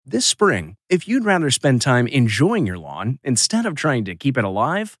This spring, if you'd rather spend time enjoying your lawn instead of trying to keep it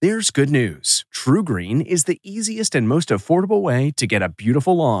alive, there's good news. TruGreen is the easiest and most affordable way to get a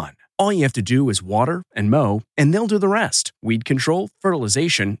beautiful lawn. All you have to do is water and mow, and they'll do the rest. Weed control,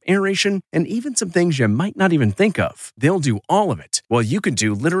 fertilization, aeration, and even some things you might not even think of. They'll do all of it, while you can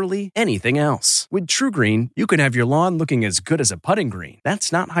do literally anything else. With TruGreen, you can have your lawn looking as good as a putting green.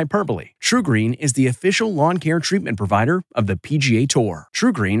 That's not hyperbole. TruGreen is the official lawn care treatment provider of the PGA Tour.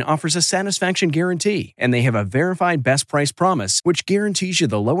 TruGreen offers a satisfaction guarantee, and they have a verified best price promise, which guarantees you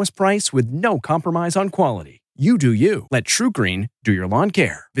the lowest price with no compromise on quality. You do you. Let TruGreen do your lawn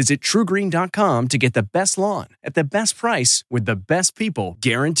care. Visit TruGreen.com to get the best lawn at the best price with the best people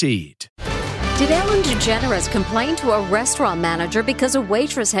guaranteed. Did Ellen DeGeneres complain to a restaurant manager because a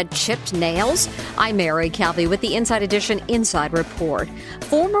waitress had chipped nails? I'm Mary Calvi with the Inside Edition Inside Report.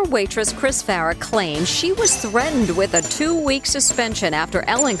 Former waitress Chris Farah claims she was threatened with a 2-week suspension after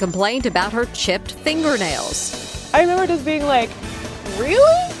Ellen complained about her chipped fingernails. I remember just being like,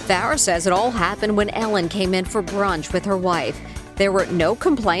 really? Farah says it all happened when Ellen came in for brunch with her wife. There were no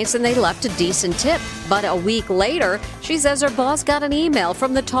complaints and they left a decent tip. But a week later, she says her boss got an email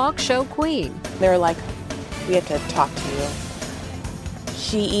from the talk show queen. They were like, we have to talk to you.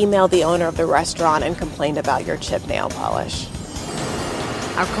 She emailed the owner of the restaurant and complained about your chipped nail polish.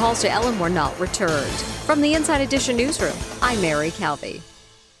 Our calls to Ellen were not returned. From the Inside Edition newsroom, I'm Mary Calvi.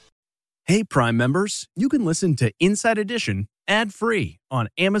 Hey, Prime members, you can listen to Inside Edition ad-free on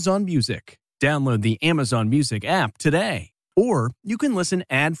Amazon Music. Download the Amazon Music app today. Or you can listen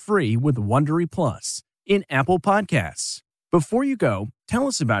ad-free with Wondery Plus in Apple Podcasts. Before you go, tell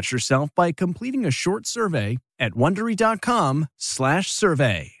us about yourself by completing a short survey at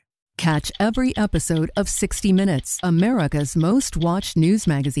Wondery.com/survey. Catch every episode of 60 Minutes, America's most watched news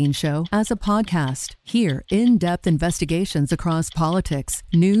magazine show, as a podcast. Hear in-depth investigations across politics,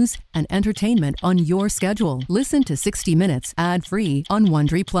 news, and entertainment on your schedule. Listen to 60 Minutes ad-free on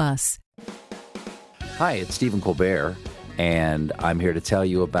Wondery Plus. Hi, it's Stephen Colbert, and I'm here to tell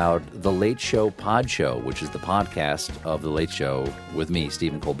you about The Late Show Pod Show, which is the podcast of The Late Show with me,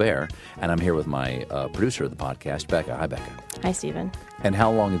 Stephen Colbert, and I'm here with my producer of the podcast, Becca. Hi, Becca. Hi, Stephen. And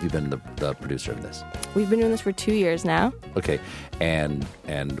how long have you been the producer of this? We've been doing this for 2 years now. Okay, and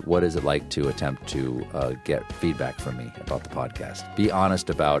what is it like to attempt to get feedback from me about the podcast? Be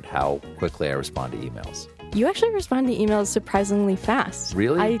honest about how quickly I respond to emails. You actually respond to emails surprisingly fast.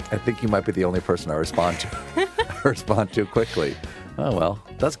 Really? I think you might be the only person I respond to. I respond to quickly. Oh, well,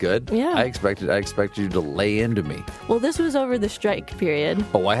 that's good. Yeah. I expected you to lay into me. Well, this was over the strike period.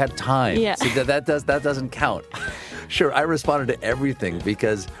 Oh, I had time. Yeah. See, that doesn't count. Sure, I responded to everything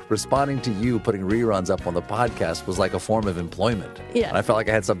because responding to you putting reruns up on the podcast was like a form of employment. Yeah. And I felt like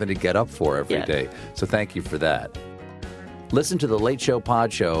I had something to get up for every day. So thank you for that. Listen to The Late Show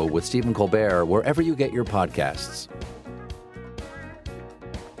Pod Show with Stephen Colbert wherever you get your podcasts.